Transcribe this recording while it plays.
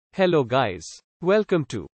Hello guys. Welcome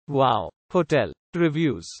to Wow Hotel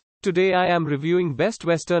Reviews. Today I am reviewing Best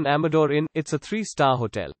Western Amador Inn. It's a 3-star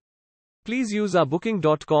hotel. Please use our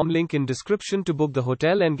booking.com link in description to book the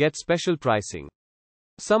hotel and get special pricing.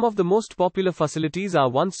 Some of the most popular facilities are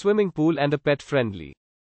one swimming pool and a pet-friendly.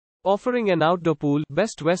 Offering an outdoor pool,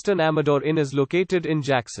 Best Western Amador Inn is located in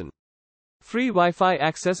Jackson. Free Wi-Fi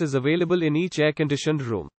access is available in each air-conditioned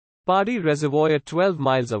room. Pardee Reservoir 12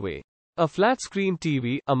 miles away. A flat-screen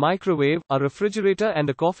TV, a microwave, a refrigerator and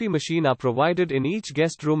a coffee machine are provided in each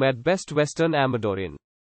guest room at Best Western Amador Inn.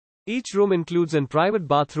 Each room includes a private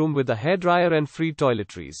bathroom with a hairdryer and free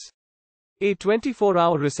toiletries. A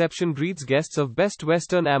 24-hour reception greets guests of Best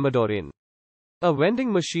Western Amador Inn. A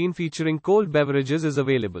vending machine featuring cold beverages is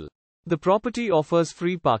available. The property offers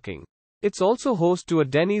free parking. It's also host to a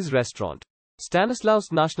Denny's restaurant.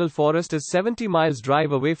 Stanislaus National Forest is 70 miles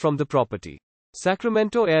drive away from the property.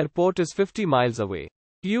 Sacramento Airport is 50 miles away.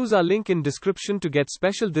 Use our link in description to get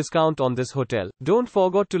special discount on this hotel. Don't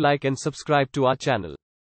forget to like and subscribe to our channel.